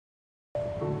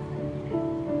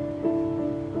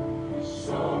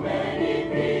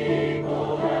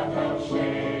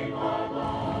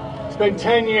been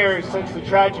 10 years since the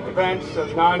tragic events of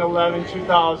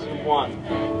 9/11/2001.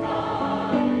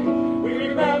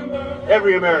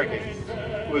 Every American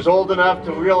who is old enough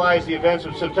to realize the events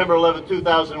of September 11,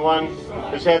 2001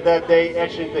 has had that day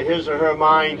etched into his or her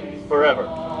mind forever.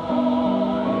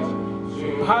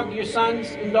 Hug your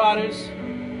sons and daughters,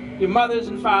 your mothers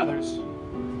and fathers,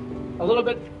 a little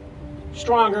bit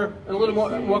stronger and a little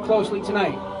more closely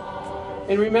tonight.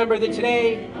 And remember that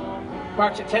today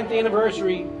marks the 10th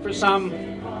anniversary for some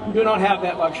who do not have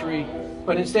that luxury,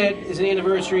 but instead is an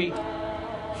anniversary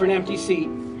for an empty seat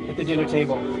at the dinner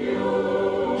table.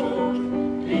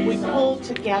 We pulled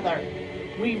together.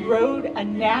 We rode a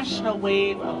national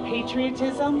wave of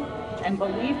patriotism and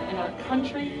belief in our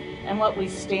country and what we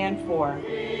stand for.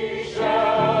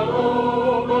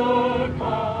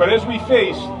 But as we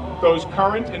face those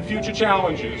current and future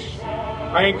challenges,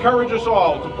 I encourage us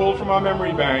all to pull from our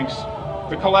memory banks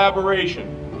the collaboration,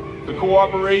 the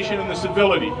cooperation, and the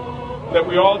civility that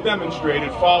we all demonstrated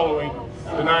following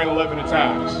the 9/11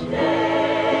 attacks.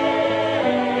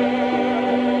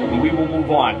 And we will move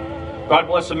on. God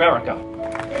bless America.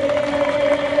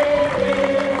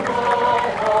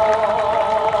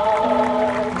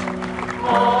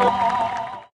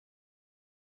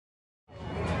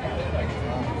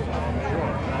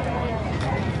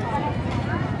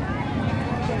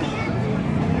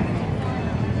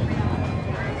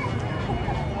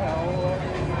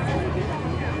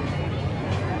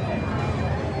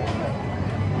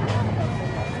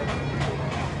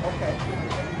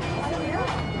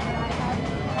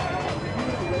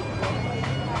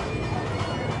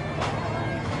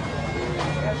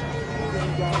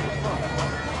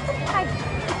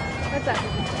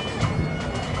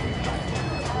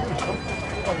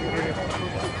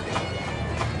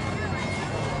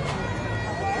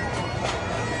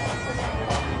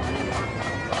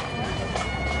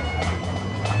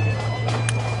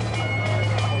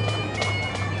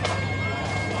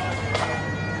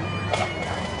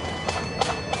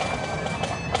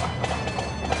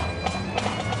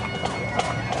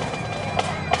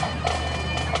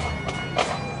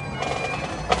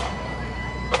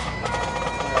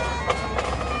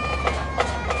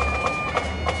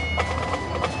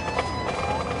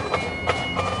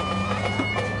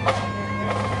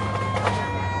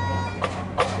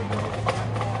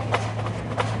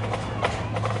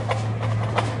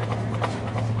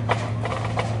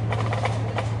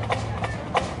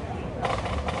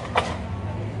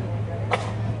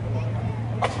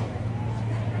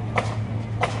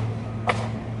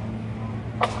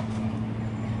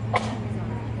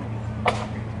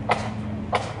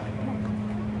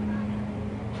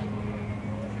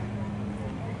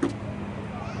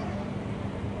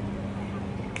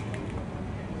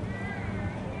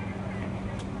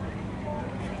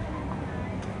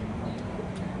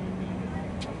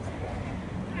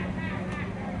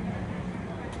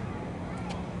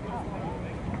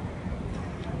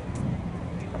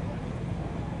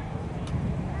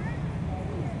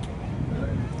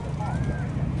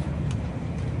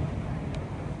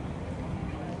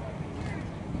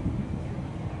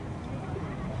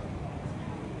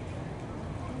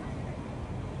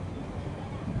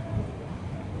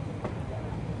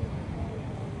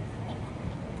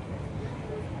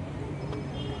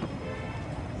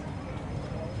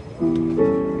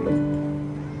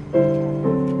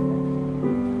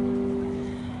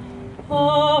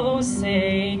 Oh,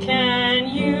 say, can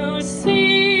you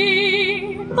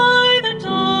see by the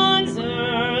dawn's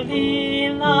early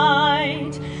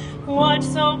light what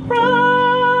so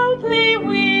proudly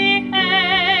we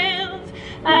hailed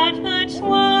at the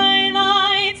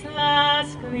twilight's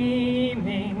last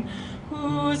gleaming,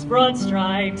 whose broad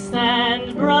stripes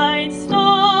and bright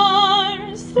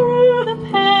stars through the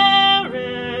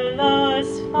perilous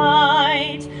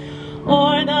fight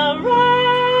o'er the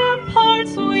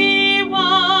ramparts we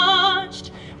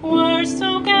watched were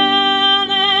so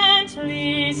gallantly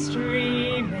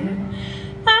streaming,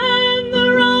 and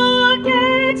the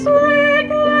rockets were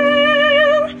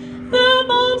clear, the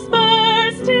bombs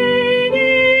bursting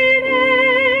in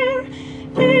air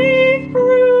gave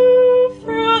proof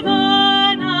through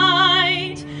the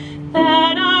night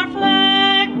that our flag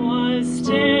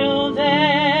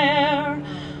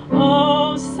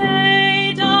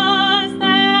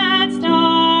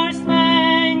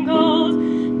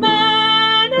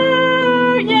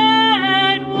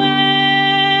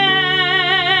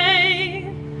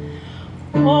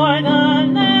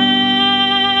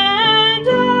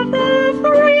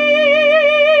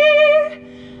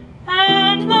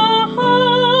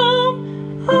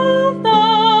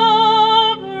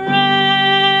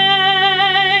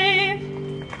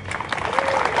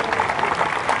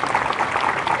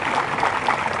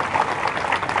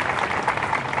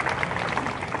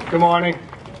morning.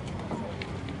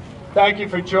 Thank you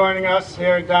for joining us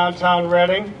here in downtown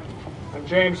Reading. I'm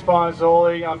James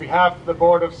Bonazoli. On behalf of the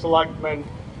Board of Selectmen,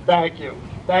 thank you.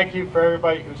 Thank you for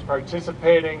everybody who's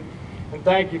participating, and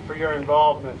thank you for your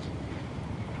involvement.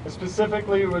 And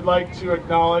specifically, we would like to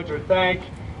acknowledge or thank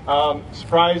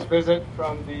surprise visit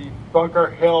from the Bunker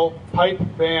Hill Pipe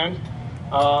Band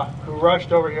who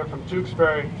rushed over here from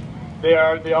Tewksbury. They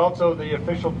are also the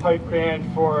official pipe band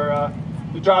for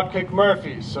the Dropkick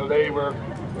Murphys, so they were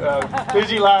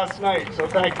busy last night, so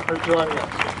thank you for joining us.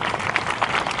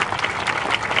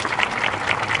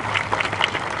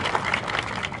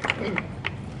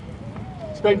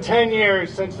 It's been 10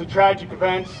 years since the tragic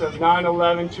events of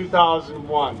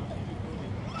 9/11/2001,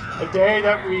 a day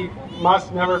that we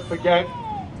must never forget,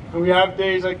 and we have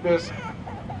days like this,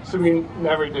 so we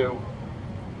never do.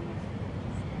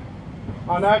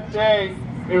 On that day,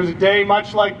 it was a day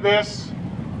much like this,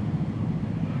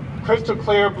 crystal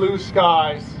clear blue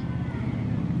skies.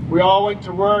 We all went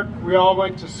to work, we all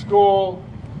went to school,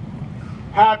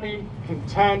 happy,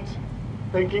 content,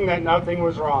 thinking that nothing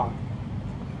was wrong.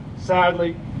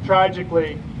 Sadly,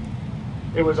 tragically,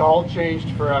 it was all changed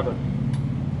forever.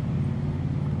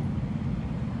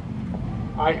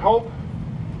 I hope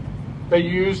that you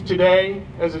use today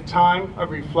as a time of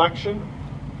reflection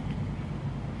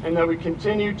and that we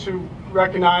continue to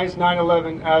recognize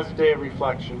 9/11 as a day of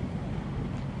reflection.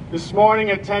 This morning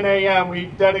at 10 a.m. we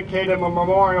dedicated a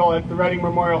memorial at the Reading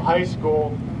Memorial High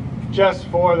School just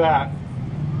for that.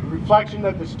 A reflection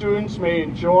that the students may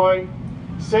enjoy,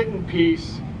 sit in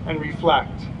peace, and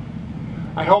reflect.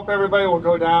 I hope everybody will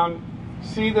go down,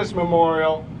 see this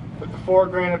memorial with the 4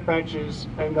 granite benches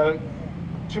and the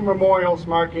 2 memorials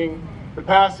marking the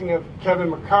passing of Kevin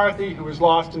McCarthy, who was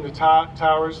lost in the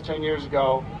towers 10 years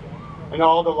ago, and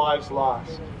all the lives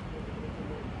lost.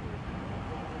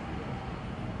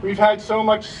 We've had so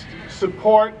much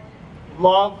support,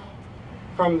 love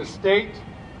from the state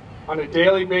on a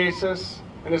daily basis,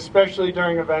 and especially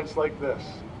during events like this.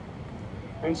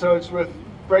 And so it's with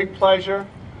great pleasure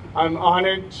I'm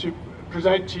honored to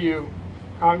present to you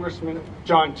Congressman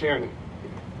John Tierney.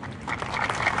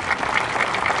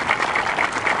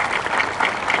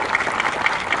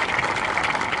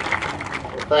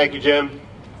 Thank you, Jim.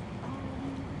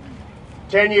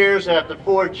 10 years after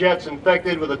 4 jets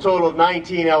infected with a total of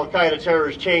 19 Al-Qaeda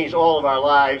terrorists changed all of our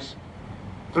lives.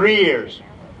 3 years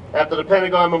after the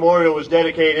Pentagon Memorial was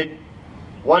dedicated.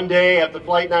 1 day after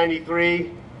Flight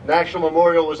 93, National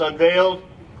Memorial was unveiled.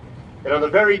 And on the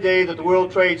very day that the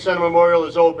World Trade Center Memorial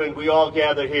is opened, we all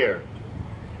gather here.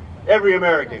 Every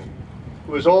American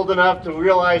who is old enough to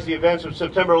realize the events of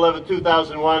September 11,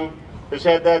 2001 has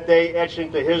had that day etched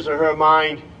into his or her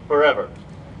mind forever.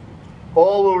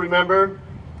 All will remember,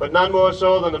 but none more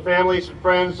so than the families and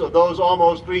friends of those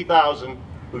almost 3,000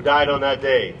 who died on that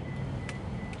day.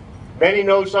 Many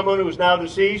know someone who is now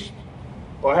deceased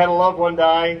or had a loved one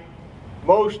die.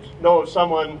 Most know of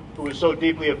someone who was so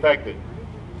deeply affected.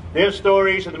 Their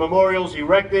stories and the memorials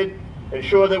erected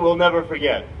ensure that we'll never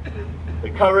forget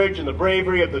the courage and the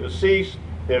bravery of the deceased,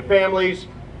 their families,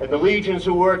 and the legions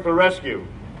who worked for rescue,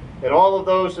 and all of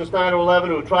those since 9/11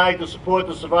 who tried to support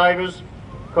the survivors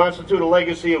constitute a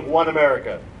legacy of one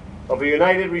America, of a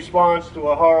united response to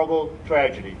a horrible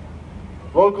tragedy.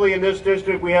 Locally in this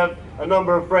district, we have a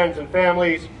number of friends and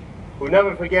families who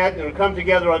never forget and who come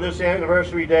together on this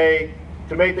anniversary day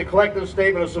to make the collective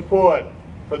statement of support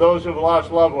for those who have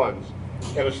lost loved ones,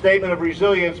 and a statement of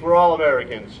resilience for all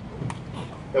Americans.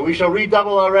 That we shall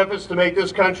redouble our efforts to make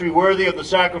this country worthy of the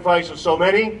sacrifice of so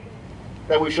many,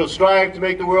 that we shall strive to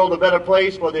make the world a better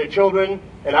place for their children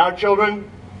and our children.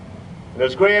 And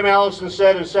as Graham Allison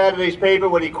said in Saturday's paper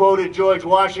when he quoted George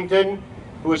Washington,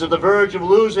 who was at the verge of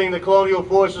losing the colonial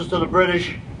forces to the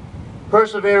British,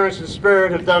 perseverance and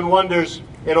spirit have done wonders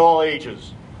in all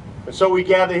ages. And so we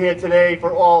gather here today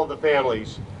for all of the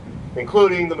families,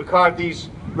 including the McCarthy's,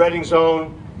 Reading's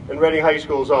own, and Reading High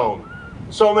School's own.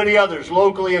 So many others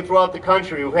locally and throughout the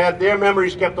country who have their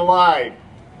memories kept alive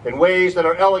in ways that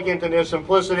are elegant in their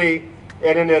simplicity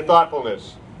and in their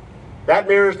thoughtfulness. That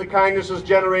mirrors the kindnesses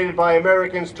generated by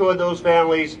Americans toward those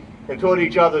families and toward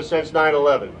each other since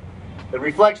 9/11. It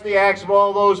reflects the acts of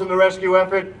all those in the rescue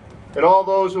effort and all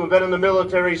those who have been in the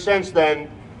military since then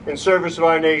in service of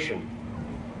our nation.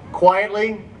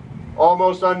 Quietly,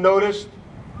 almost unnoticed,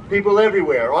 people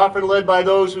everywhere, often led by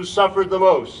those who suffered the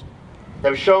most,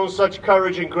 have shown such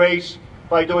courage and grace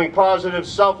by doing positive,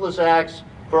 selfless acts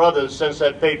for others since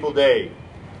that fateful day.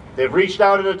 They've reached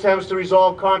out in attempts to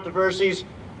resolve controversies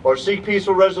or seek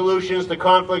peaceful resolutions to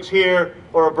conflicts here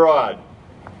or abroad.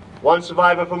 One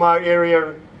survivor from our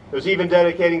area is even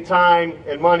dedicating time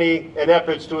and money and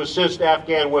efforts to assist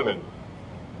Afghan women.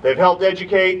 They've helped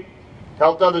educate,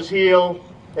 helped others heal,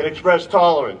 and express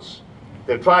tolerance.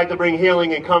 They've tried to bring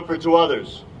healing and comfort to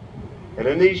others. And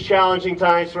in these challenging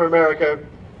times for America,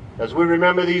 as we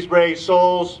remember these brave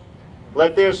souls,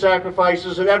 let their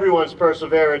sacrifices and everyone's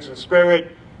perseverance and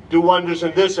spirit do wonders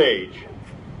in this age.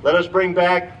 Let us bring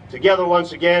back together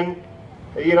once again,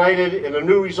 united in a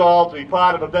new resolve to be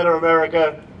part of a better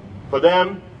America for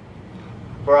them,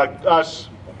 for us,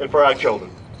 and for our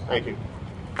children. Thank you.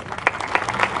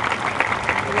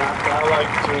 I'd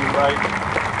like to invite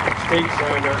State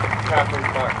Senator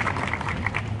Katherine Beck.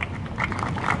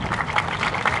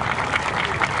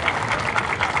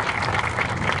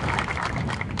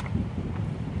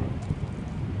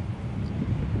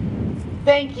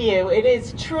 Thank you. It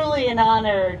is truly an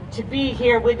honor to be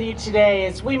here with you today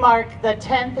as we mark the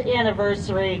 10th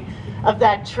anniversary of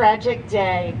that tragic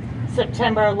day,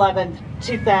 September 11th,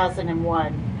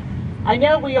 2001. I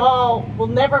know we all will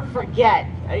never forget.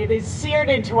 It is seared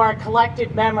into our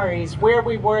collective memories where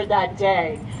we were that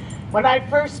day. When I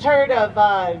first heard of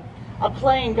a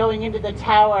plane going into the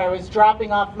tower, I was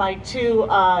dropping off my two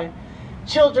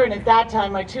children at that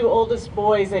time, my two oldest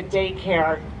boys at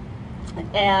daycare.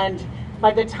 And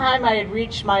by the time I had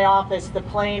reached my office, the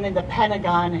plane in the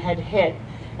Pentagon had hit,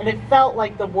 and it felt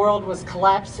like the world was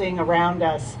collapsing around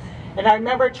us. And I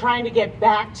remember trying to get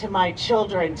back to my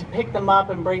children to pick them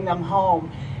up and bring them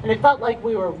home, and it felt like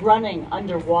we were running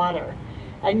underwater.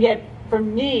 And yet, for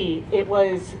me, it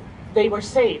was, they were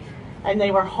safe, and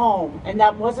they were home, and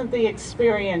that wasn't the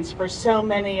experience for so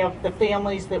many of the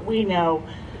families that we know,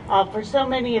 for so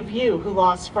many of you who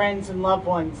lost friends and loved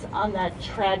ones on that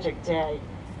tragic day.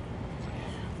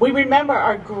 We remember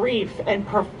our grief and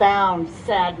profound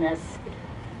sadness.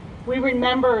 We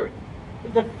remember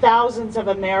the thousands of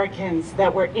Americans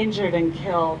that were injured and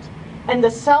killed, and the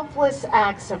selfless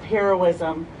acts of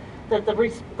heroism that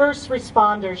the first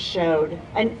responders showed,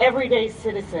 and everyday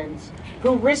citizens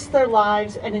who risked their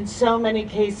lives and in so many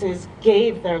cases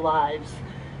gave their lives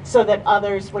so that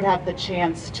others would have the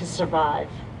chance to survive.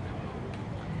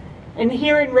 And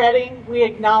here in Reading, we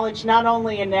acknowledge not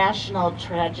only a national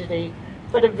tragedy,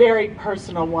 but a very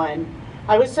personal one.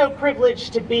 I was so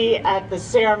privileged to be at the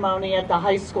ceremony at the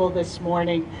high school this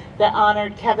morning that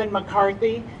honored Kevin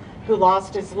McCarthy, who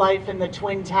lost his life in the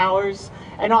Twin Towers,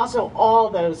 and also all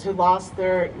those who lost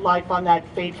their life on that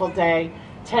fateful day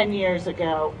 10 years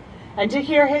ago. And to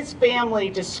hear his family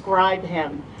describe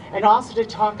him, and also to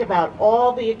talk about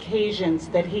all the occasions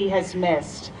that he has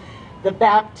missed, the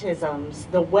baptisms,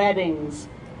 the weddings,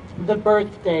 the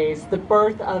birthdays, the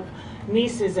birth of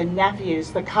nieces and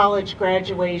nephews, the college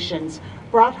graduations,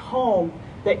 brought home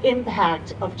the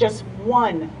impact of just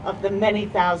one of the many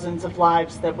thousands of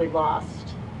lives that we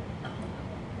lost.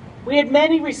 We had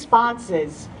many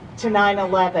responses to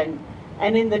 9/11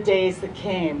 and in the days that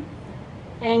came.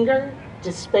 Anger,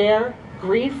 despair,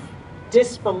 grief,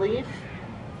 disbelief.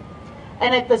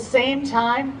 And at the same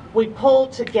time, we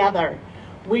pulled together.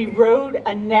 We rode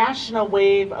a national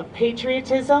wave of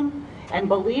patriotism and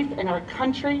belief in our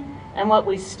country and what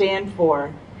we stand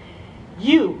for.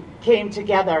 You came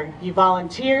together, you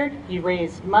volunteered, you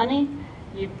raised money,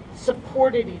 you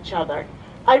supported each other.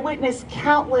 I witnessed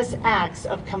countless acts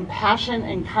of compassion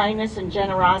and kindness and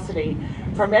generosity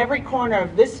from every corner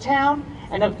of this town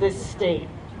and of this state.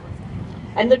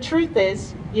 And the truth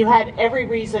is, you had every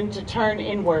reason to turn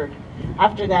inward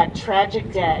after that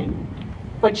tragic day,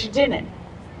 but you didn't.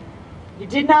 You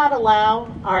did not allow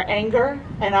our anger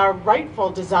and our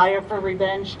rightful desire for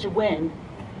revenge to win.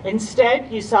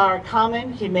 Instead, you saw our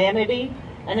common humanity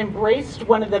and embraced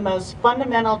one of the most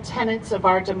fundamental tenets of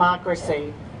our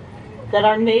democracy, that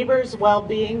our neighbor's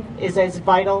well-being is as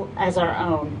vital as our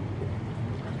own.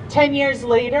 10 years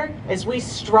later, as we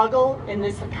struggle in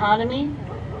this economy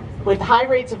with high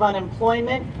rates of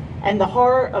unemployment and the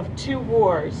horror of 2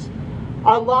 wars,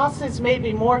 our losses may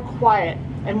be more quiet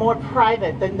and more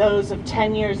private than those of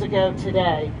 10 years ago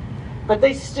today, but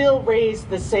they still raise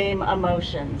the same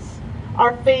emotions.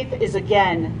 Our faith is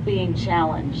again being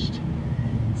challenged.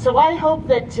 So I hope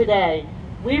that today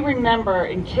we remember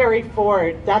and carry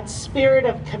forward that spirit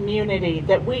of community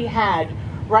that we had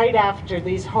right after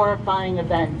these horrifying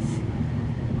events.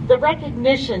 The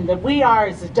recognition that we are,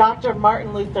 as Dr.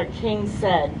 Martin Luther King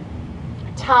said,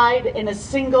 tied in a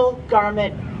single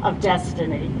garment of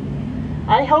destiny.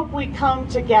 I hope we come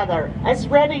together, as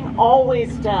Reading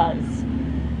always does,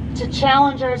 to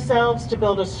challenge ourselves to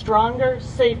build a stronger,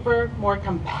 safer, more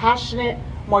compassionate,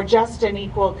 more just and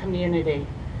equal community.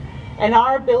 And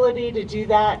our ability to do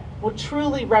that will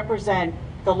truly represent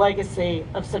the legacy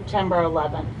of September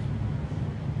 11th.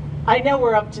 I know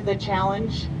we're up to the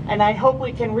challenge, and I hope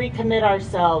we can recommit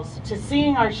ourselves to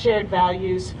seeing our shared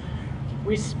values,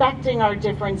 respecting our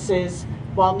differences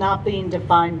while not being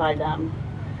defined by them.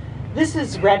 This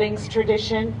is Reading's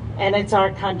tradition, and it's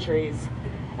our country's,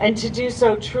 and to do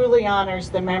so truly honors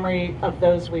the memory of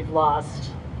those we've lost.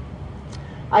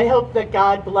 I hope that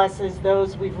God blesses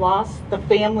those we've lost, the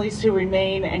families who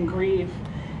remain and grieve,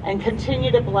 and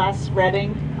continue to bless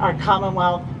Reading, our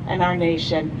Commonwealth, and our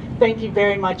nation. Thank you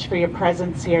very much for your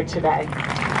presence here today.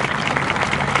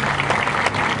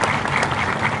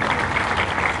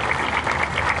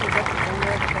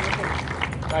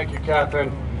 Thank you,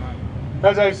 Katherine.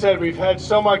 As I said, we've had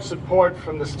so much support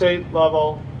from the state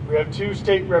level. We have 2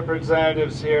 state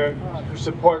representatives here who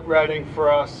support Reading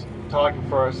for us, talking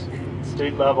for us at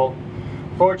state level.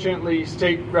 Fortunately,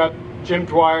 State Rep Jim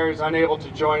Dwyer is unable to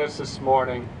join us this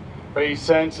morning, but he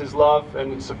sends his love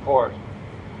and his support.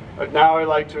 But now I'd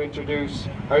like to introduce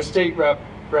our State Rep,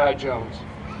 Brad Jones.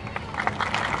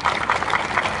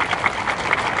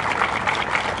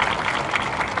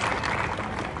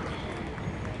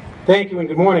 Thank you and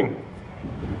good morning.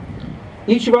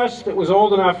 Each of us that was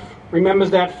old enough remembers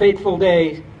that fateful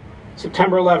day,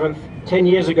 September 11th, 10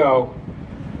 years ago,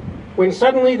 when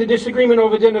suddenly the disagreement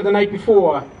over dinner the night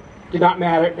before did not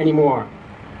matter anymore.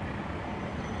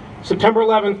 September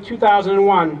 11th,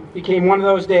 2001 became one of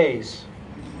those days,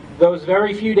 those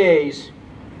very few days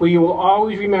where you will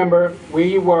always remember where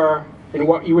you were and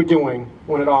what you were doing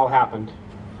when it all happened.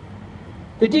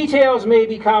 The details may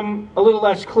become a little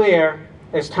less clear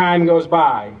as time goes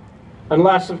by,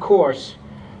 unless, of course,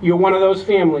 you're one of those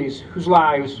families whose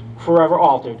lives forever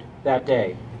altered that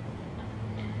day.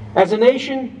 As a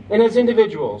nation and as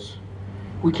individuals,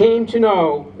 we came to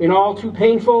know in all too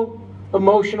painful,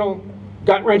 emotional,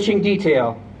 gut-wrenching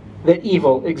detail that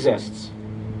evil exists.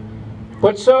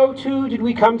 But so too did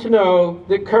we come to know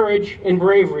that courage and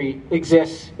bravery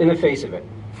exists in the face of it.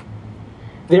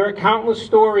 There are countless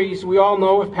stories we all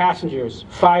know of passengers,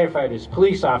 firefighters,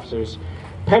 police officers,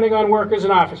 Pentagon workers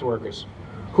and office workers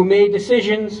who made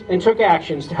decisions and took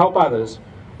actions to help others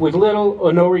with little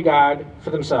or no regard for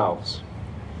themselves.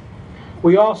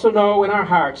 We also know in our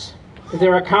hearts that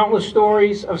there are countless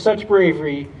stories of such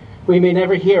bravery we may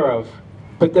never hear of,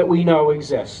 but that we know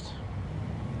exist.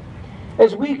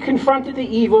 As we confronted the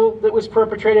evil that was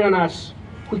perpetrated on us,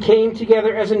 we came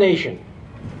together as a nation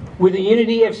with a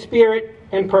unity of spirit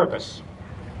and purpose.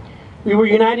 We were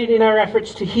united in our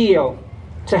efforts to heal,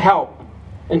 to help,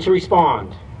 and to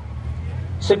respond.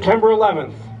 September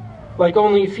 11th, like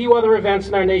only a few other events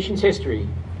in our nation's history,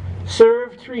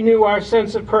 served to renew our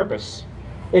sense of purpose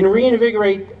and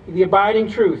reinvigorate the abiding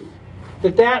truth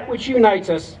that that which unites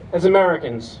us as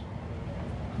Americans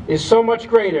is so much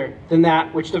greater than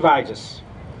that which divides us.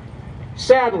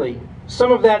 Sadly,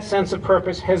 some of that sense of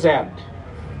purpose has ebbed.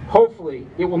 Hopefully,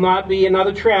 it will not be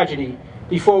another tragedy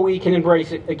before we can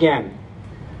embrace it again.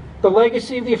 The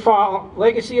legacy of the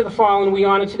fallen we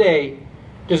honor today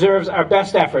deserves our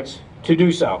best efforts to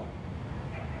do so.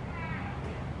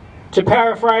 To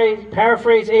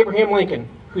paraphrase Abraham Lincoln,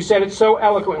 who said it so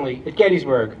eloquently at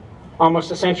Gettysburg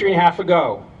almost a century and a half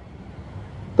ago,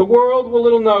 the world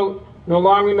will no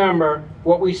long remember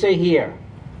what we say here,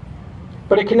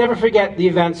 but it can never forget the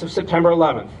events of September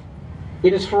 11th.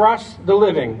 It is for us, the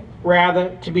living,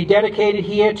 rather, to be dedicated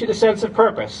here to the sense of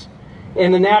purpose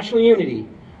and the national unity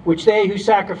which they who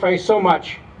sacrificed so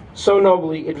much so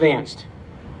nobly advanced.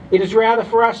 It is rather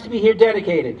for us to be here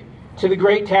dedicated to the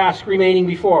great task remaining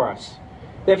before us,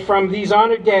 that from these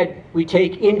honored dead we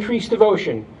take increased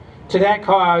devotion to that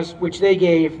cause which they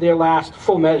gave their last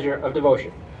full measure of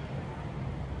devotion.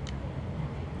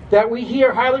 That we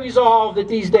here highly resolve that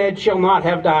these dead shall not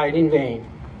have died in vain.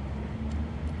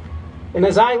 And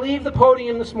as I leave the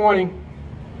podium this morning,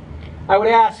 I would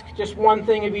ask just one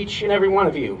thing of each and every one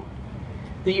of you,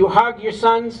 that you hug your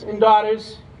sons and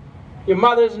daughters, your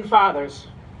mothers and fathers,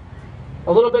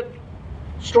 a little bit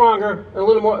stronger and a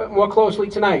little more closely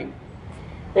tonight.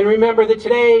 And remember that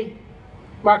today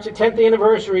marks the 10th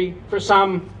anniversary for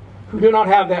some who do not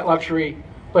have that luxury,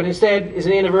 but instead is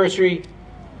an anniversary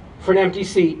for an empty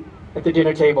seat at the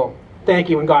dinner table. Thank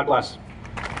you and God bless.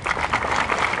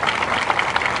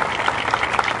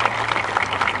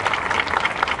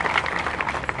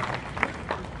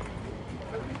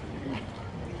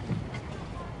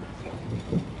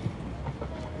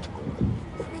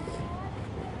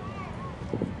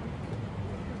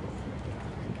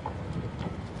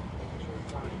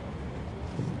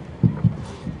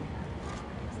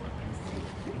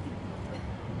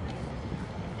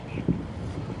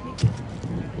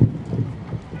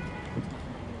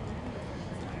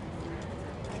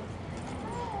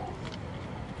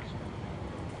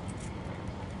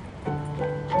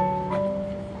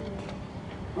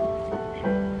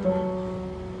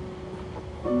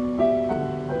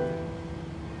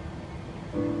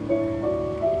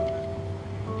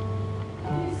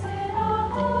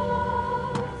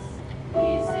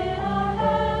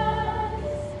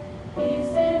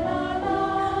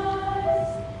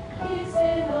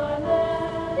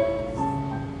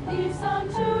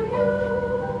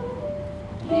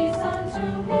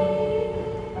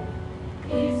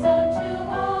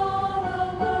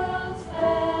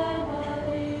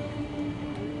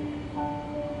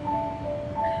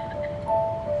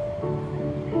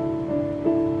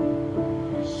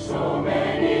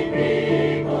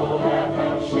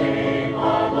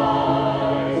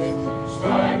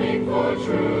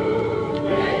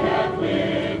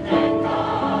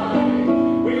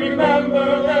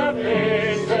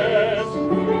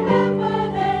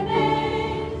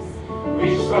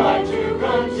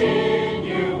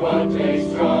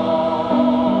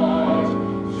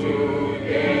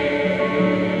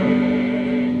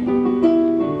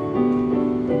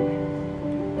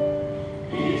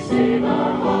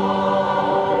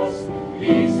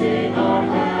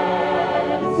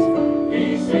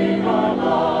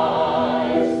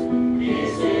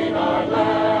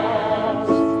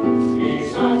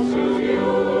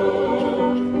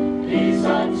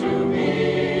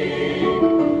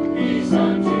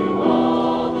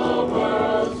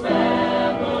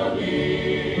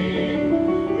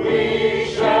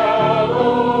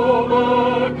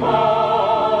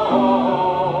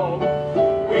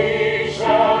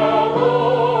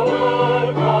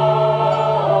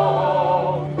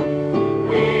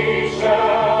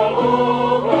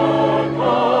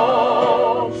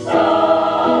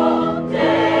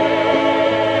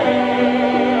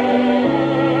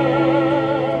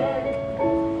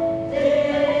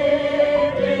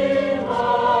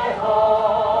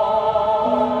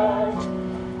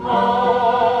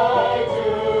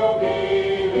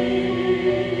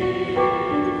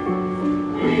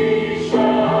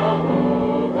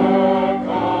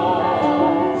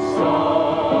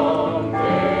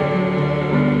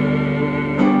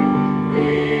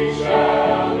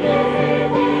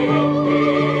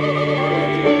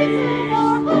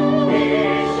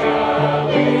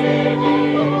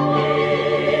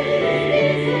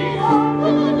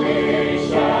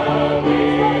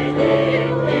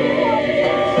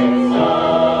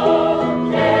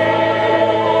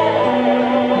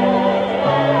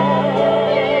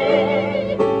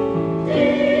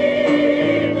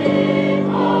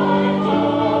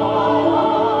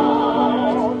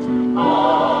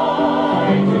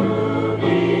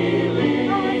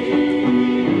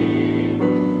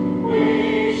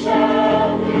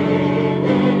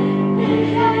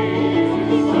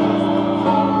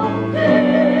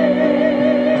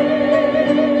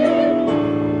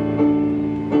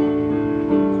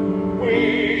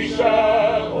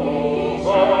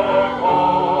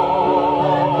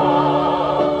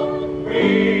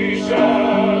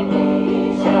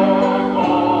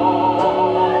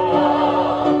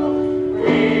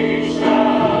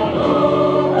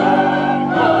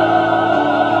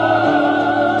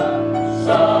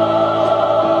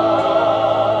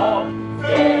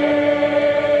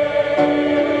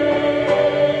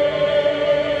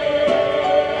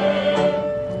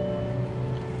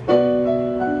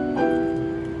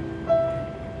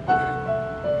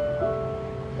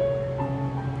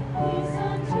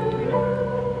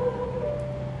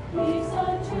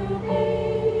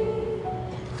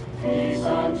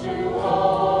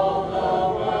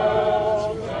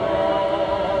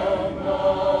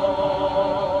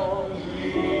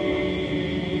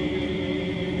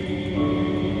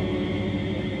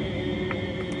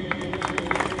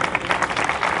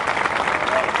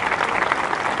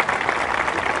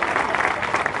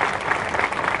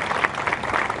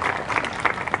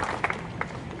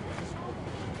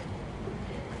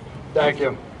 Thank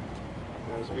you.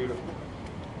 That was beautiful.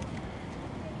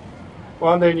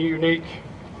 One of the unique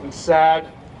and sad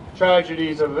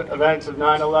tragedies of events of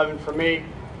 9/11 for me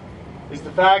is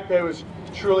the fact that it was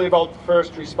truly about the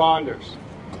first responders.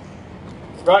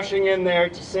 Rushing in there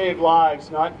to save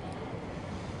lives, not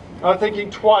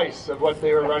thinking twice of what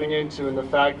they were running into and the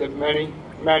fact that many,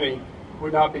 many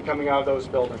would not be coming out of those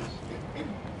buildings.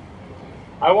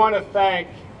 I want to thank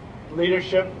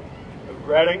leadership of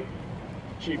Reading,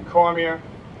 Chief Cormier,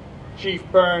 Chief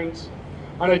Burns,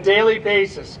 on a daily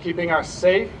basis, keeping us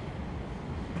safe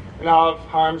and out of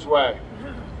harm's way.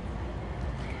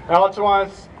 I also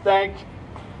want to thank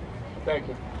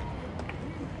you,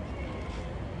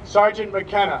 Sergeant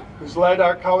McKenna, who's led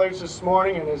our colors this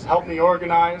morning and has helped me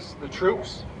organize the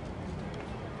troops.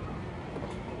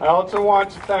 I also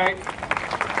want to thank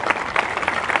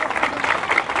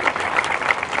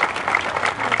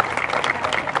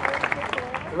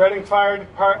the Reading Fire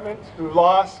Department, who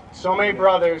lost so many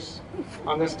brothers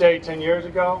on this day 10 years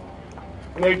ago.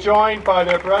 And they're joined by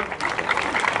their brothers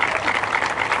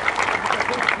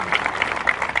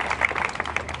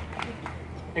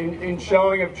in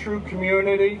showing of true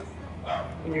community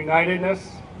and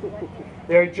unitedness.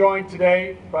 They're joined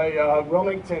today by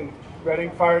Wilmington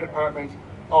Reading Fire Department,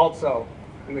 also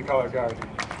in the color guard.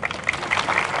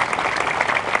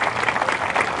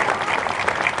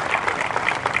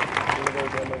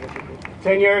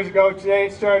 Ten years ago today,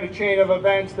 it started a chain of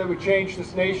events that would change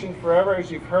this nation forever, as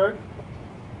you've heard.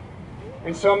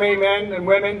 And so many men and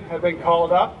women have been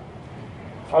called up.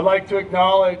 I'd like to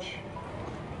acknowledge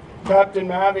Captain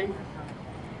Mavi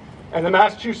and the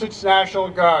Massachusetts National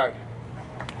Guard.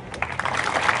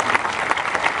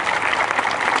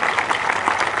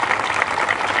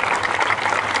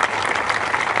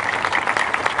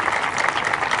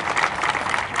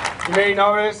 You may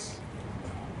notice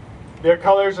their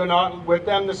colors are not with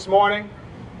them this morning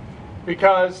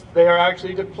because they are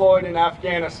actually deployed in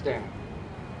Afghanistan.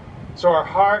 So our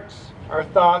hearts, our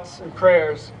thoughts, and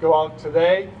prayers go out to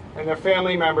they and their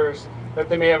family members that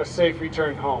they may have a safe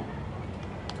return home.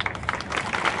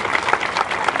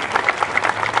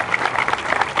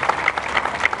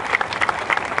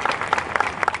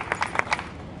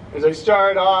 As I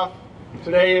started off,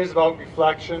 today is about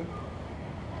reflection.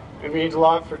 It means a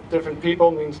lot for different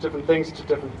people, means different things to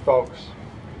different folks.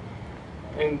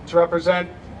 And to represent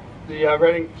the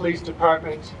Reading Police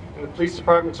Department and the police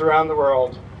departments around the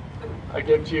world, I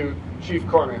give to you Chief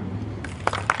Cormier.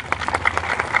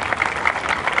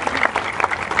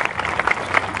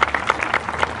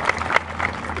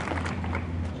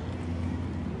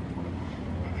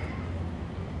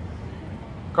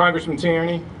 Congressman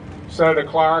Tierney, Senator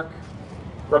Clark,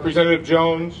 Representative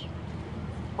Jones,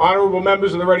 honorable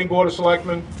members of the Reading Board of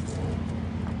Selectmen,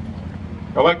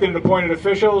 elected and appointed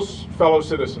officials, fellow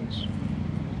citizens.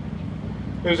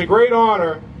 It is a great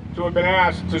honor to have been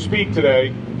asked to speak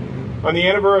today on the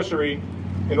anniversary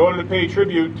in order to pay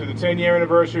tribute to the 10-year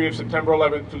anniversary of September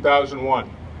 11, 2001.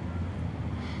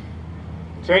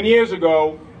 10 years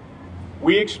ago,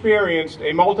 we experienced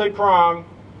a multi-pronged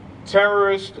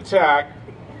terrorist attack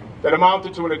that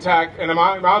amounted to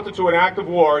an act of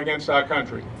war against our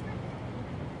country.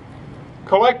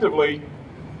 Collectively,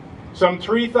 some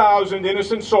 3,000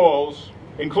 innocent souls,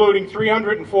 including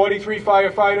 343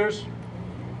 firefighters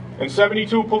and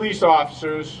 72 police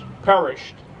officers,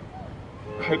 perished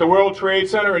at the World Trade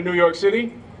Center in New York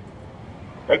City,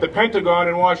 at the Pentagon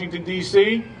in Washington,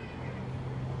 D.C.,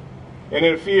 and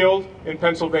in a field in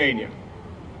Pennsylvania.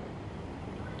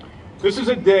 This is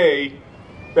a day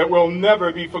that will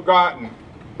never be forgotten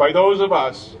by those of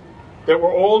us that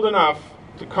were old enough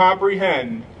to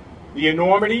comprehend the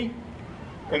enormity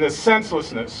and the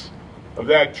senselessness of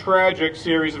that tragic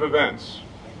series of events.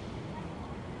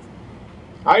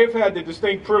 I have had the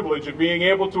distinct privilege of being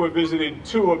able to have visited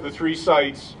 2 of the 3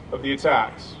 sites of the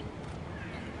attacks.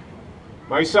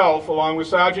 Myself, along with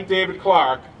Sergeant David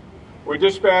Clark, were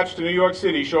dispatched to New York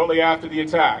City shortly after the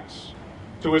attacks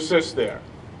to assist there.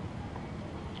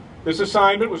 This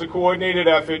assignment was a coordinated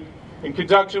effort in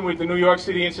conjunction with the New York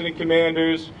City Incident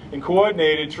Commanders and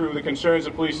coordinated through the Concerns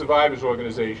of Police Survivors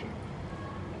organization.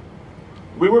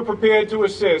 We were prepared to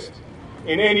assist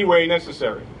in any way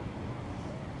necessary.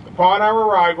 Upon our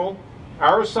arrival,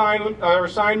 our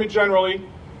assignment generally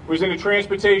was in a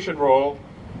transportation role,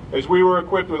 as we were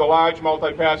equipped with a large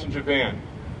multi-passenger van.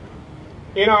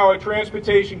 In our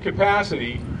transportation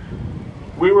capacity,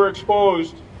 we were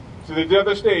exposed to the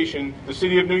devastation the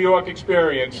city of New York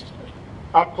experienced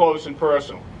up close and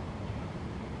personal.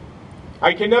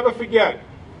 I can never forget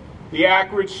the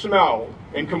acrid smell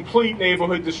and complete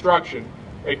neighborhood destruction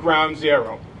at Ground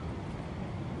Zero.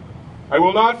 I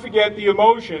will not forget the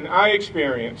emotion I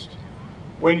experienced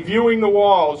when viewing the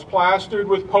walls plastered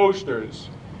with posters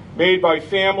made by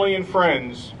family and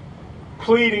friends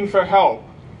pleading for help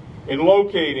in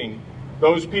locating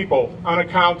those people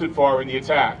unaccounted for in the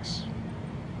attacks.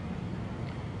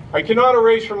 I cannot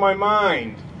erase from my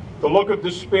mind the look of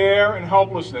despair and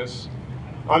helplessness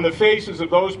on the faces of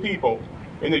those people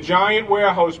in the giant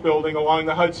warehouse building along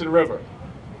the Hudson River.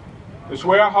 This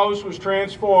warehouse was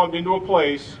transformed into a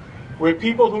place where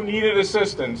people who needed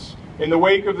assistance in the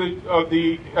wake of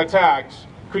the attacks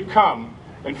could come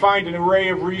and find an array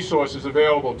of resources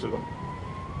available to them.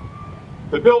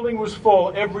 The building was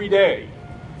full every day,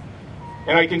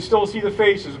 and I can still see the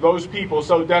faces of those people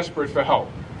so desperate for help.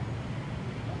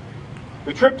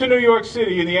 The trip to New York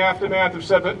City in the aftermath of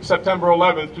September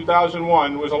 11th,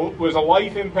 2001 was a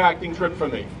life-impacting trip for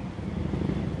me.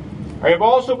 I have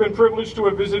also been privileged to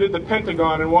have visited the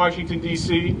Pentagon in Washington,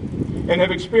 D.C., and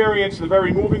have experienced the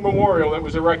very moving memorial that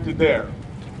was erected there.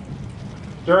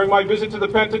 During my visit to the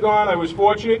Pentagon, I was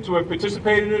fortunate to have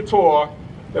participated in a tour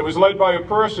that was led by a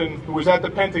person who was at the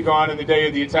Pentagon in the day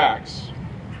of the attacks.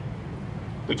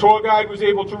 The tour guide was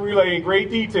able to relay in great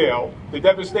detail the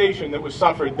devastation that was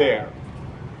suffered there.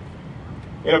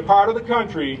 In a part of the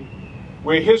country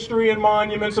where history and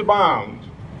monuments abound,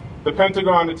 the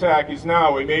Pentagon attack is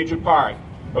now a major part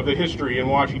of the history in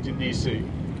Washington, D.C.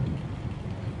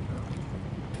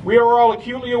 We are all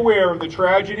acutely aware of the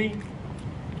tragedy,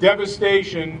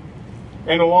 devastation,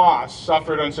 and loss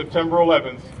suffered on September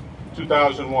 11th,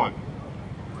 2001.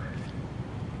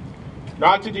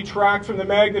 Not to detract from the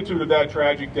magnitude of that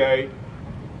tragic day,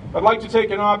 I'd like to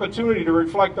take an opportunity to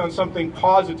reflect on something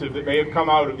positive that may have come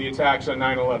out of the attacks on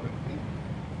 9/11.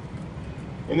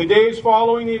 In the days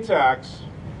following the attacks,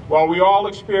 while we all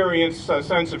experienced a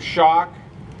sense of shock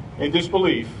and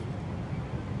disbelief,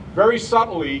 very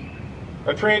subtly,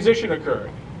 a transition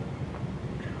occurred.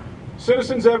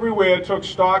 Citizens everywhere took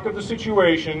stock of the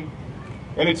situation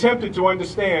and attempted to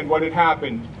understand what had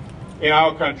happened in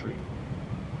our country.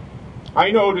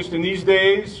 I noticed in these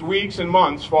days, weeks, and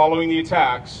months following the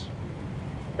attacks,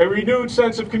 a renewed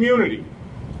sense of community,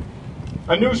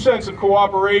 a new sense of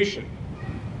cooperation,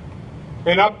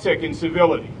 an uptick in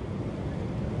civility.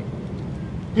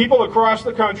 People across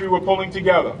the country were pulling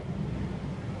together.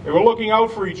 They were looking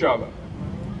out for each other.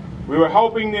 We were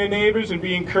helping their neighbors and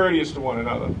being courteous to one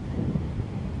another.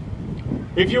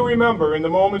 If you remember, in the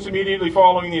moments immediately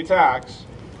following the attacks,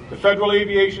 the Federal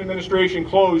Aviation Administration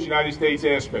closed United States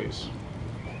airspace.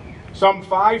 Some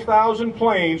 5,000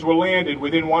 planes were landed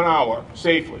within 1 hour,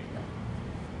 safely.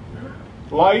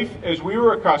 Life, as we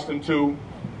were accustomed to,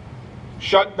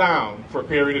 shut down for a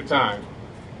period of time,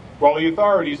 while the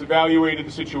authorities evaluated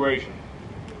the situation.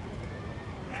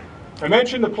 I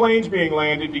mentioned the planes being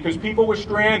landed because people were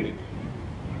stranded.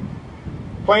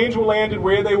 Planes were landed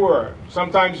where they were,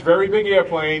 sometimes very big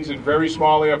airplanes in very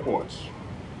small airports.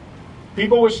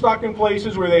 People were stuck in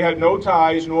places where they had no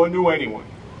ties nor knew anyone.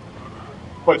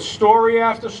 But story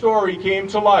after story came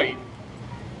to light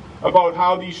about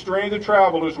how these stranded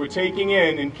travelers were taken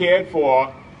in and cared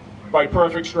for by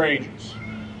perfect strangers.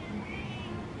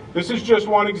 This is just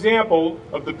one example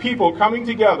of the people coming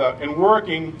together and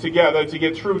working together to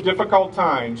get through difficult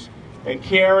times and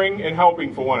caring and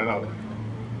helping for one another.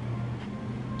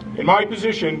 In my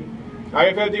position, I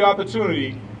have had the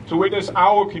opportunity to witness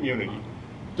our community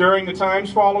during the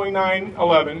times following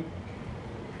 9/11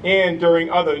 and during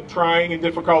other trying and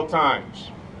difficult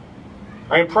times.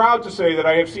 I am proud to say that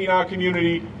I have seen our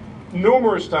community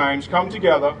numerous times come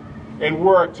together and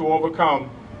work to overcome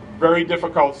very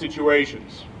difficult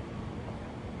situations.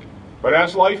 But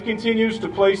as life continues to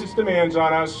place its demands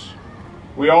on us,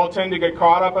 we all tend to get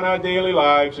caught up in our daily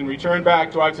lives and return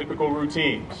back to our typical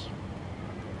routines.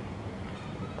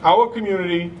 Our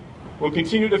community will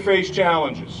continue to face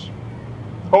challenges,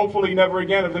 hopefully never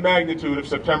again of the magnitude of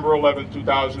September 11,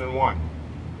 2001.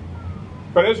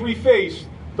 But as we face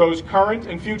those current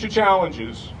and future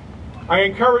challenges, I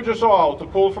encourage us all to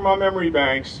pull from our memory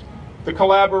banks the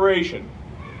collaboration,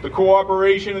 the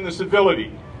cooperation, and the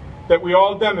civility that we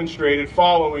all demonstrated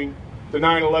following the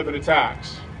 9/11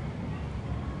 attacks.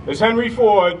 As Henry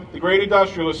Ford, the great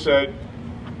industrialist, said,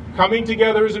 coming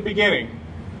together is a beginning,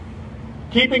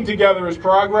 keeping together is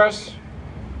progress,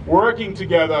 working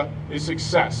together is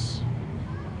success.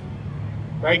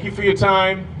 Thank you for your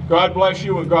time. God bless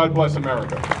you, and God bless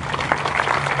America.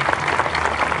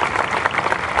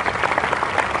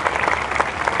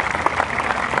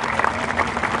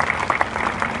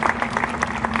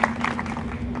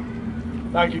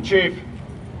 Thank you, Chief.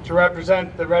 To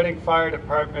represent the Reading Fire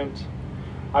Department,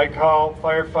 I call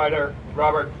Firefighter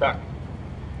Robert Beck.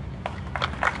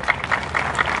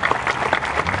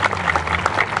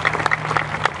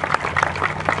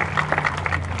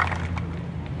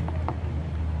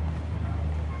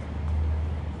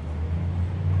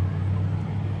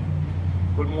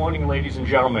 Good morning, ladies and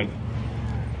gentlemen.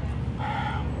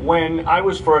 When I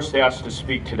was first asked to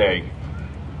speak today,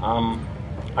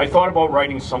 I thought about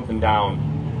writing something down,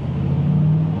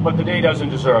 but the day doesn't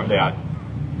deserve that.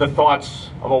 The thoughts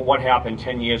about what happened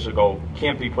 10 years ago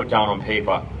can't be put down on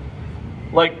paper.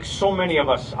 Like so many of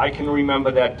us, I can remember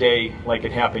that day like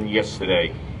it happened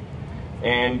yesterday.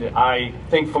 And I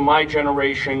think for my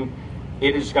generation,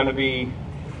 it is going to be,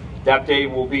 that day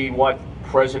will be what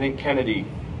President Kennedy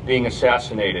being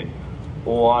assassinated,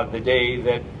 or the day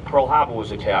that Pearl Harbor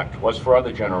was attacked, was for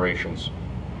other generations.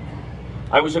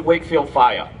 I was at Wakefield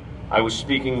Fire. I was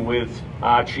speaking with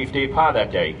Chief Dave Parr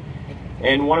that day,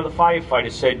 and one of the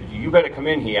firefighters said, "You better come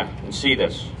in here and see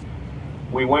this."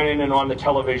 We went in, and on the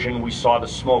television we saw the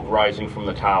smoke rising from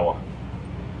the tower.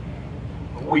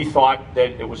 We thought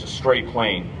that it was a stray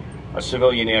plane, a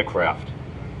civilian aircraft.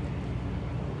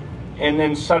 And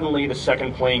then suddenly the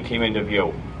second plane came into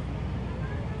view.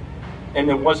 And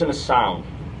there wasn't a sound.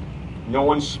 No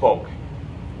one spoke.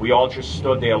 We all just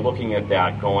stood there looking at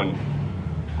that going,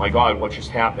 my God, what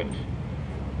just happened?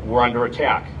 We're under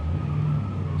attack.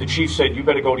 The chief said, "You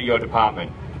better go to your department.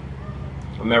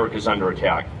 America's under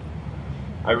attack."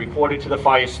 I reported to the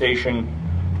fire station.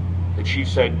 The chief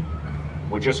said,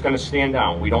 "We're just going to stand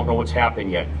down. We don't know what's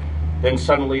happened yet." Then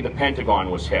suddenly the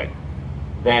Pentagon was hit.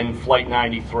 Then Flight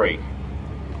 93.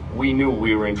 We knew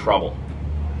we were in trouble.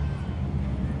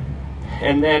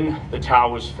 And then the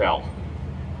towers fell,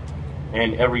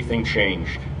 and everything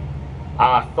changed.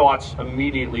 Our thoughts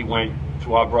immediately went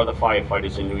to our brother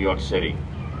firefighters in New York City.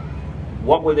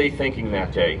 What were they thinking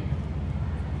that day?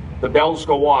 The bells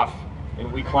go off,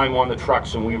 and we climb on the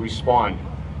trucks and we respond,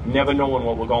 never knowing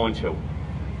what we're going to.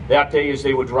 That day, as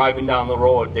they were driving down the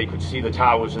road, they could see the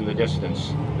towers in the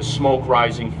distance, the smoke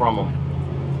rising from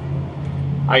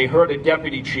them. I heard a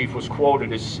deputy chief was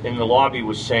quoted in the lobby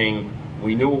was saying,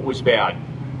 "We knew it was bad.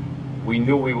 We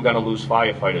knew we were going to lose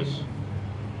firefighters,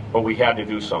 but we had to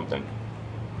do something."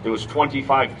 There was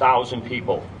 25,000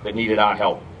 people that needed our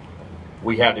help.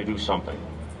 We had to do something.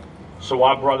 So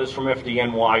our brothers from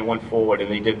FDNY went forward and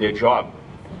they did their job.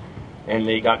 And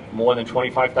they got more than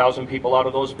 25,000 people out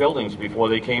of those buildings before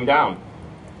they came down.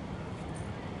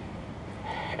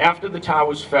 After the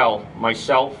towers fell,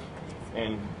 myself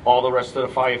and all the rest of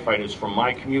the firefighters from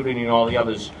my community and all the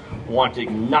others wanted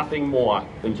nothing more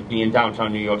than to be in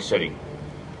downtown New York City.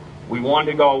 We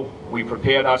wanted to go, we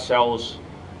prepared ourselves.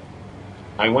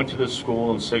 I went to the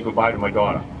school and said goodbye to my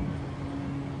daughter.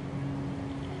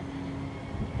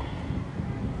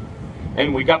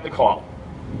 And we got the call.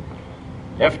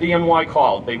 FDNY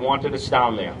called, they wanted us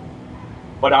down there.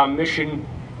 But our mission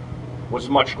was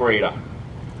much greater.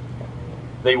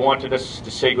 They wanted us to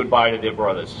say goodbye to their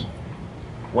brothers.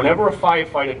 Whenever a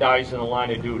firefighter dies in the line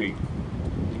of duty,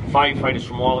 firefighters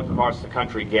from all across the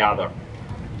country gather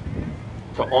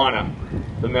to honor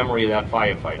the memory of that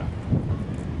firefighter.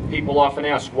 People often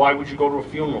ask, why would you go to a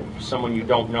funeral for someone you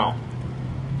don't know?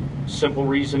 Simple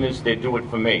reason is they do it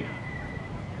for me.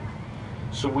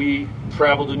 So we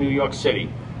traveled to New York City.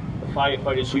 The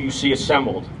firefighters who you see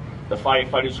assembled, the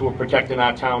firefighters who are protecting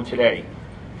our town today,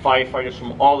 firefighters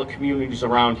from all the communities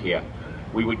around here.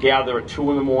 We would gather at 2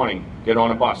 in the morning, get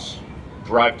on a bus,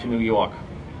 drive to New York,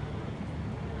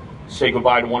 say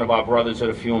goodbye to one of our brothers at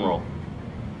a funeral,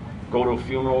 go to a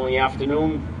funeral in the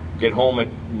afternoon, get home at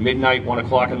midnight, 1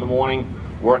 o'clock in the morning,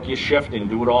 work your shift and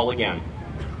do it all again.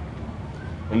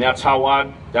 And that's how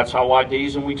our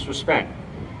days and weeks were spent.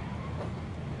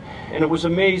 And it was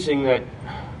amazing that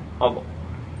of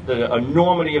the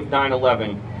enormity of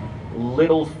 9/11,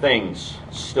 little things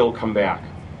still come back.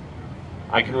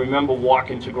 I can remember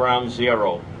walking to Ground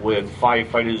Zero with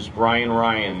firefighters Brian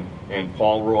Ryan and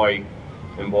Paul Roy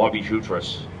and Bobby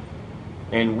Jutras.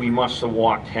 And we must have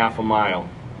walked half a mile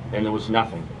and there was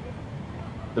nothing.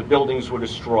 The buildings were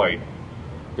destroyed.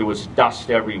 There was dust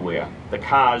everywhere. The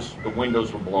cars, the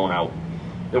windows were blown out.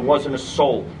 There wasn't a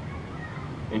soul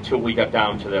until we got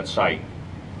down to that site.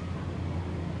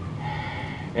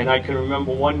 And I can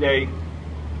remember one day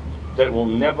that will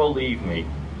never leave me.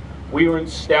 We were in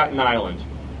Staten Island.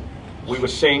 We were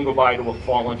saying goodbye to a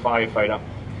fallen firefighter.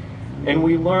 And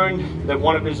we learned that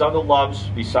one of his other loves,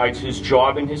 besides his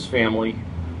job and his family,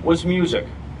 was music.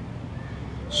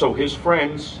 So his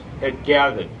friends had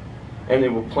gathered and they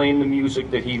were playing the music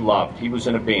that he loved. He was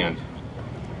in a band.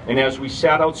 And as we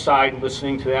sat outside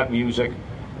listening to that music,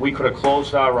 we could have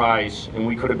closed our eyes and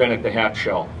we could have been at the Hat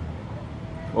Shell.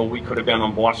 Or we could have been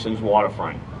on Boston's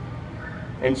waterfront.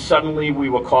 And suddenly we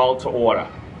were called to order.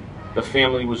 The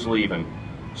family was leaving.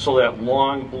 So that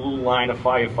long blue line of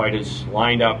firefighters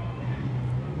lined up,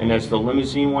 and as the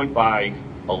limousine went by,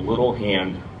 a little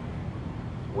hand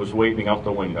was waving out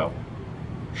the window.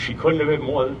 She couldn't have been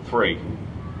more than 3.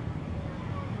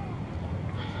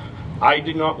 I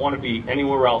did not want to be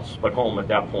anywhere else but home at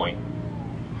that point.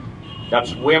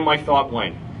 That's where my thought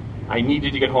went. I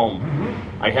needed to get home.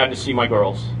 I had to see my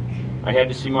girls. I had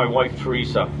to see my wife,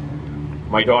 Teresa,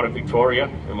 my daughter, Victoria,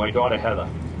 and my daughter, Heather.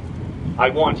 I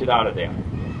wanted out of there.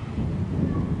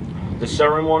 The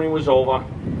ceremony was over.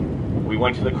 We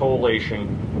went to the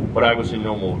collation, but I was in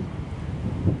no mood.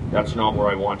 That's not where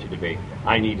I wanted to be.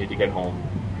 I needed to get home.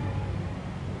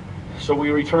 So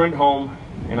we returned home,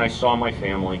 and I saw my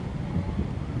family,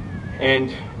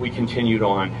 and we continued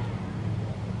on.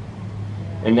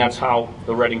 And that's how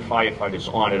the Reading firefighters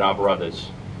honored our brothers.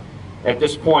 At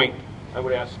this point, I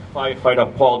would ask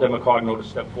Firefighter Paul Demacogno to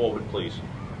step forward, please.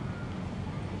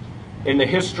 In the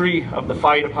history of the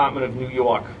Fire Department of New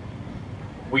York,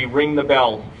 we ring the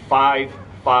bell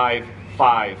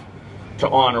 555 to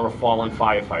honor a fallen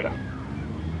firefighter.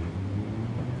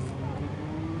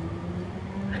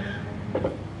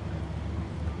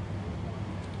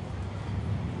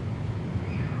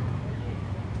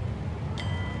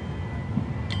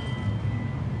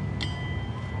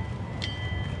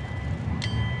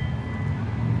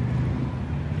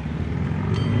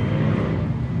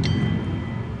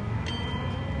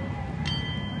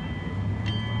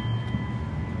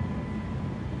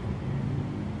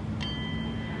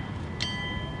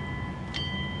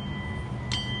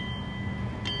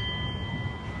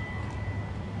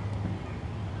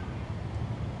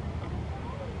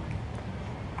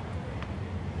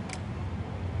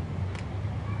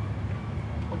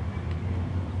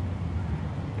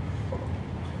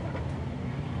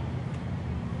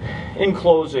 In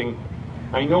closing,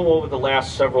 I know over the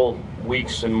last several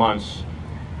weeks and months,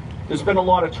 there's been a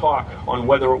lot of talk on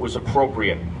whether it was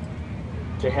appropriate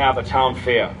to have a town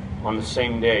fair on the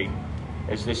same day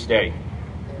as this day.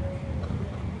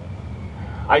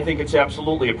 I think it's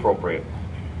absolutely appropriate.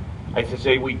 I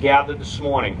say we gathered this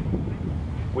morning.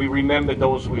 We remembered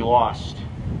those we lost.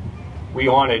 We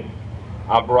honored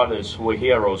our brothers who were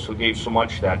heroes, who gave so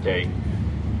much that day.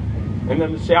 And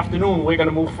then this afternoon, we're going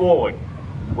to move forward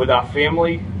with our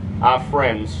family, our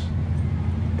friends,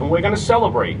 and we're going to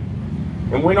celebrate.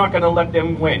 And we're not going to let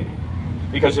them win,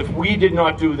 because if we did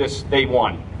not do this, they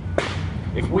won.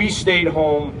 If we stayed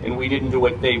home and we didn't do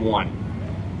it, they won.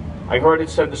 I heard it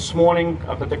said this morning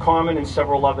up at the Common and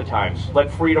several other times,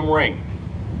 let freedom ring.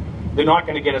 They're not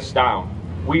going to get us down.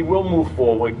 We will move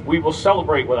forward. We will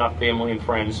celebrate with our family and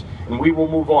friends, and we will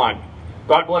move on.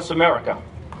 God bless America.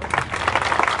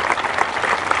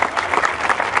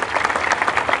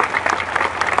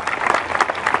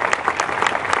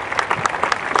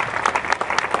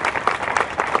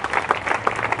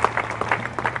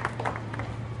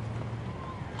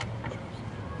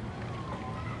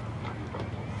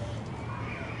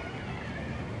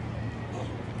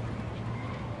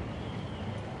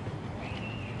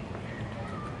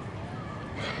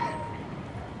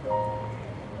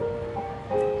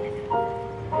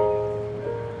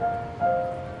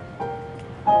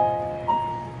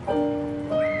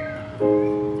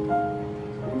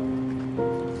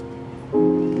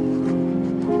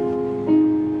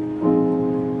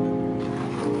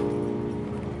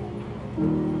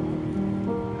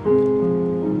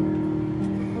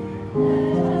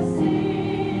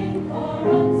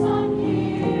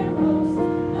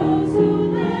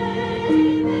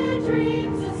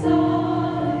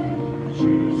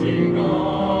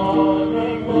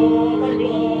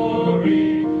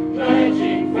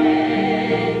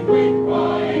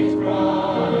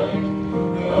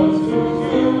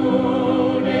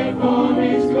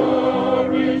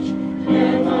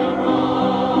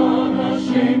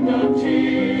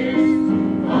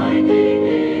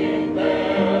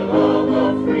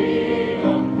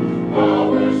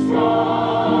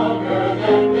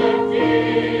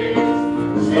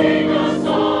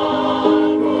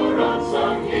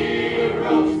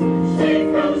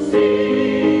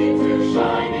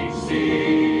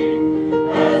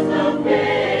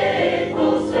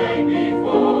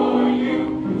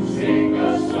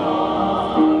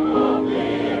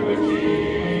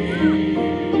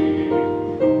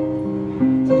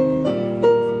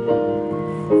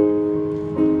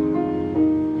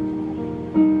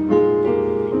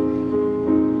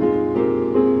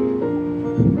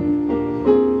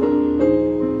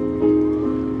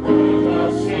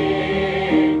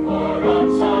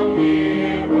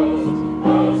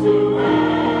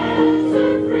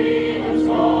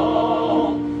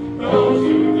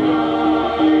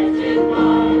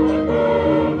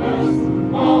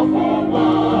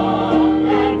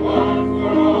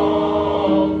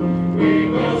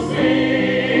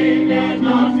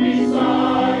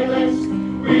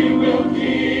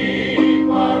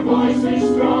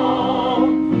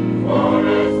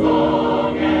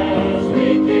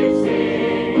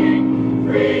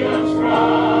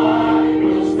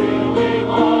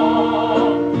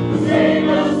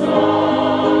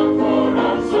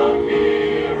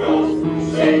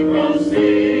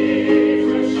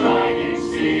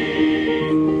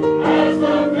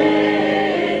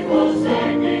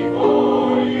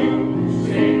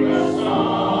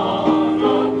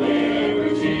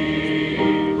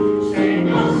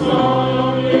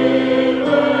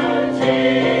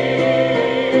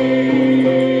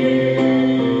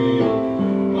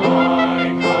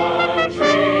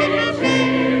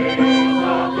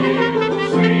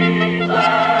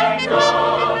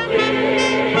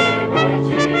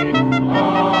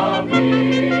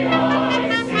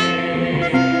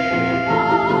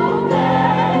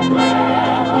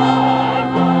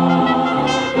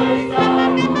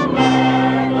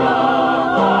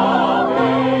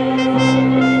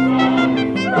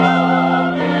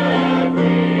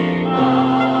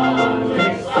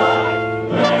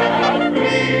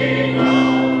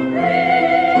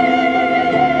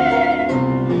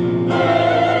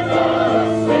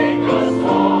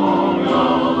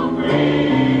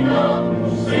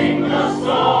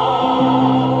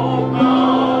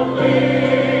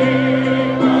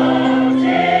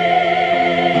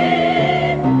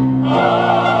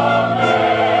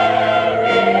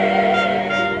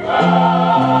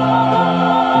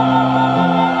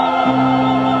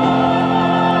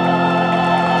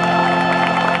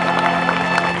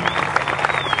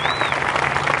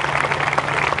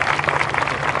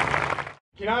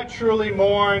 cannot truly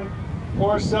mourn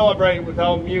or celebrate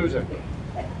without music.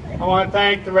 I want to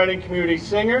thank the Reading Community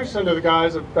Singers under the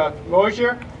guise of Beth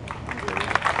Mosier,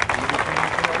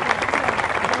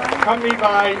 accompanied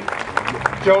by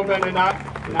Joe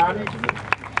Beninati.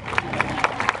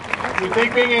 You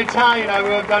think being Italian I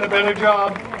would have done a better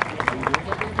job?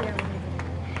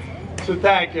 So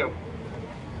thank you.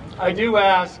 I do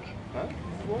ask,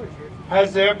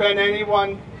 has there been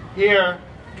anyone here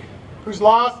who's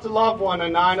lost a loved one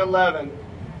on 9/11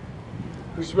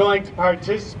 who's willing to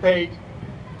participate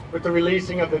with the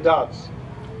releasing of the doves?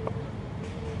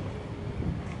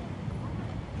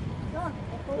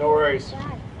 No worries.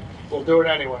 We'll do it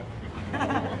anyway.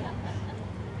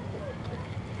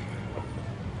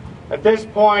 At this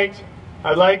point,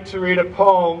 I'd like to read a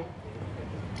poem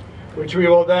which we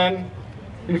will then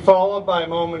be followed by a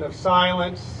moment of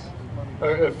silence,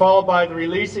 followed by the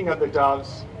releasing of the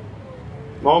doves,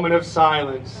 moment of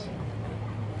silence,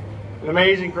 an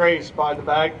Amazing Grace by the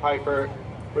bagpiper,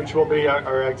 which will be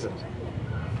our exit.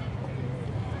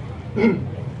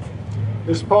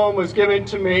 This poem was given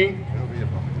to me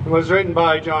and was written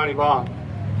by Johnny Baum.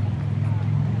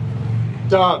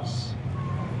 Doves,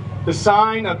 the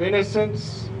sign of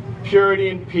innocence, purity,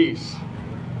 and peace,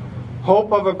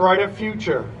 hope of a brighter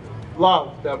future,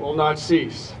 love that will not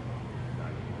cease.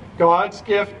 God's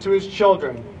gift to his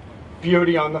children,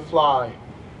 beauty on the fly,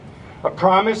 a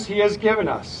promise he has given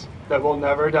us that will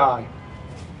never die.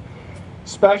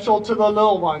 Special to the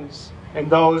little ones and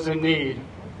those in need.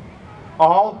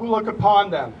 All who look upon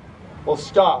them will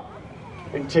stop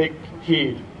and take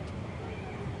heed.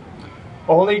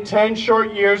 Only 10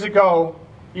 short years ago,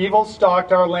 evil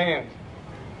stalked our land,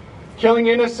 killing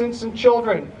innocents and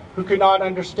children who could not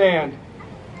understand.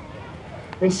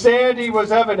 Insanity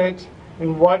was evident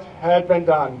in what had been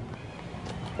done,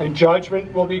 and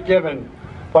judgment will be given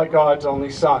by God's only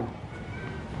Son.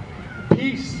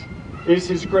 Peace is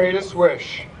his greatest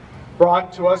wish,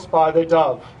 brought to us by the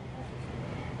dove,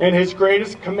 and his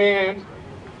greatest command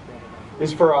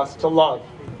is for us to love.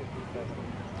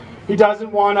 He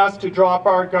doesn't want us to drop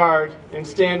our guard and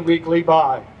stand weakly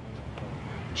by.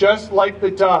 Just like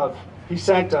the dove he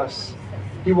sent us,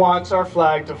 he wants our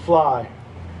flag to fly.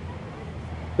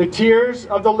 The tears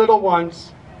of the little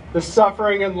ones, the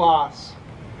suffering and loss,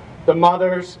 the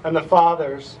mothers and the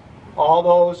fathers, all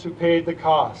those who paid the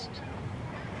cost,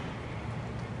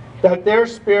 that their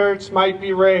spirits might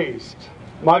be raised,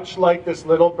 much like this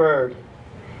little bird.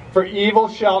 For evil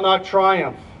shall not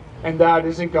triumph, and that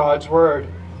is in God's word.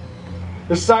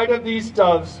 The sight of these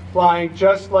doves flying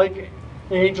just like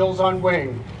angels on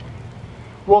wing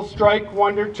will strike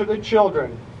wonder to the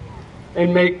children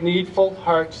and make needful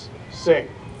hearts sing.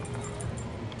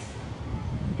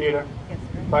 Peter,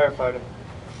 Firefighter.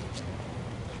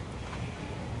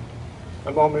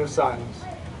 A moment of silence.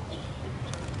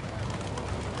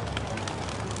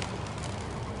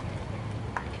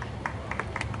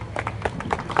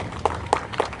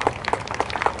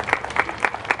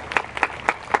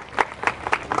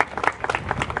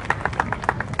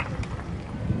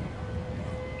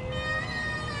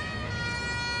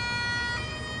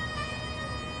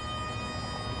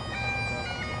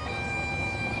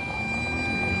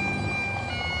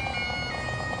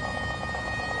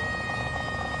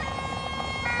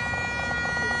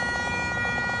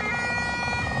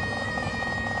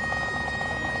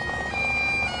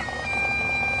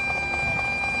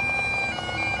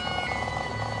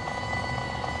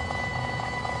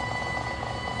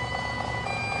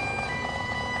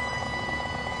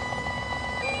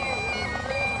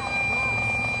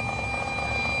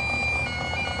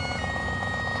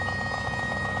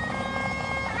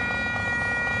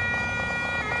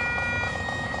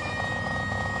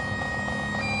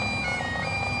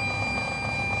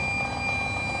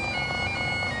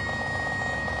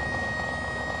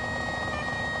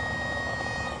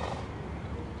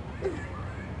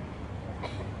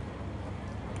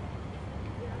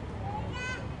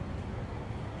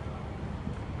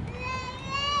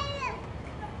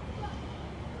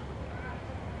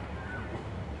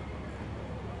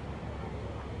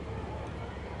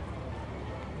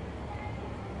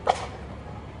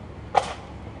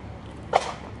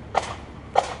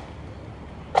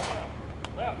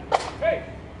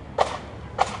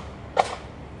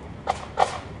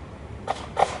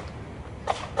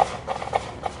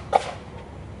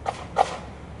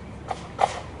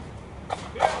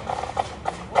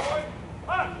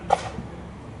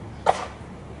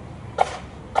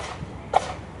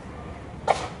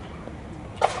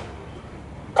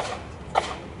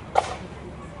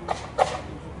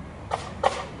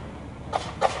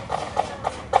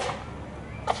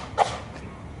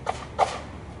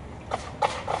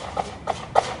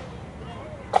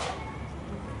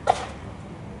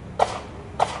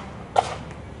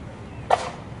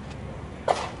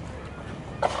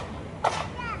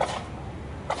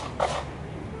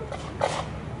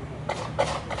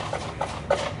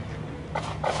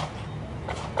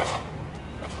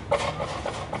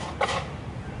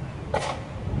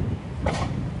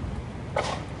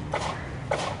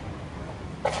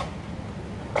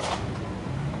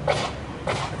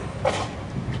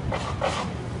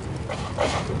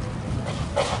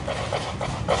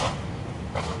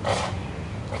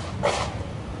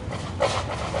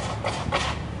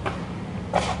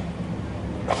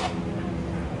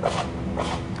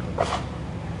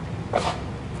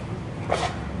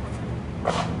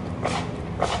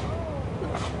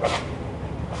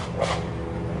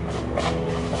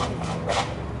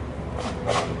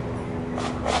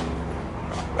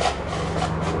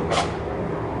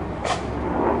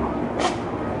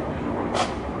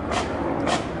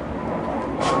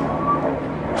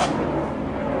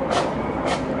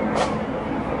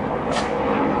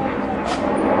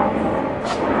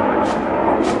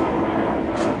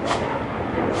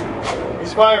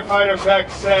 firefighter Beck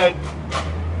said,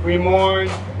 we mourn,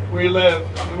 we live,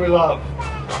 and we love.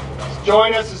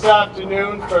 Join us this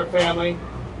afternoon for a family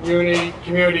unity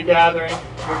community gathering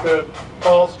with the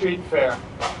Fall Street Fair.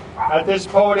 At this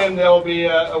podium, there will be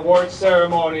an award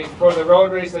ceremony for the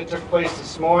road race that took place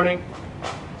this morning.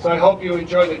 So I hope you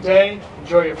enjoy the day,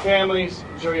 enjoy your families,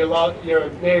 enjoy your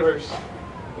neighbors,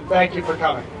 and thank you for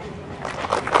coming.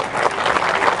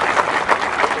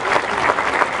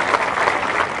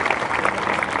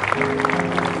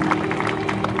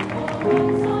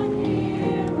 Thank you.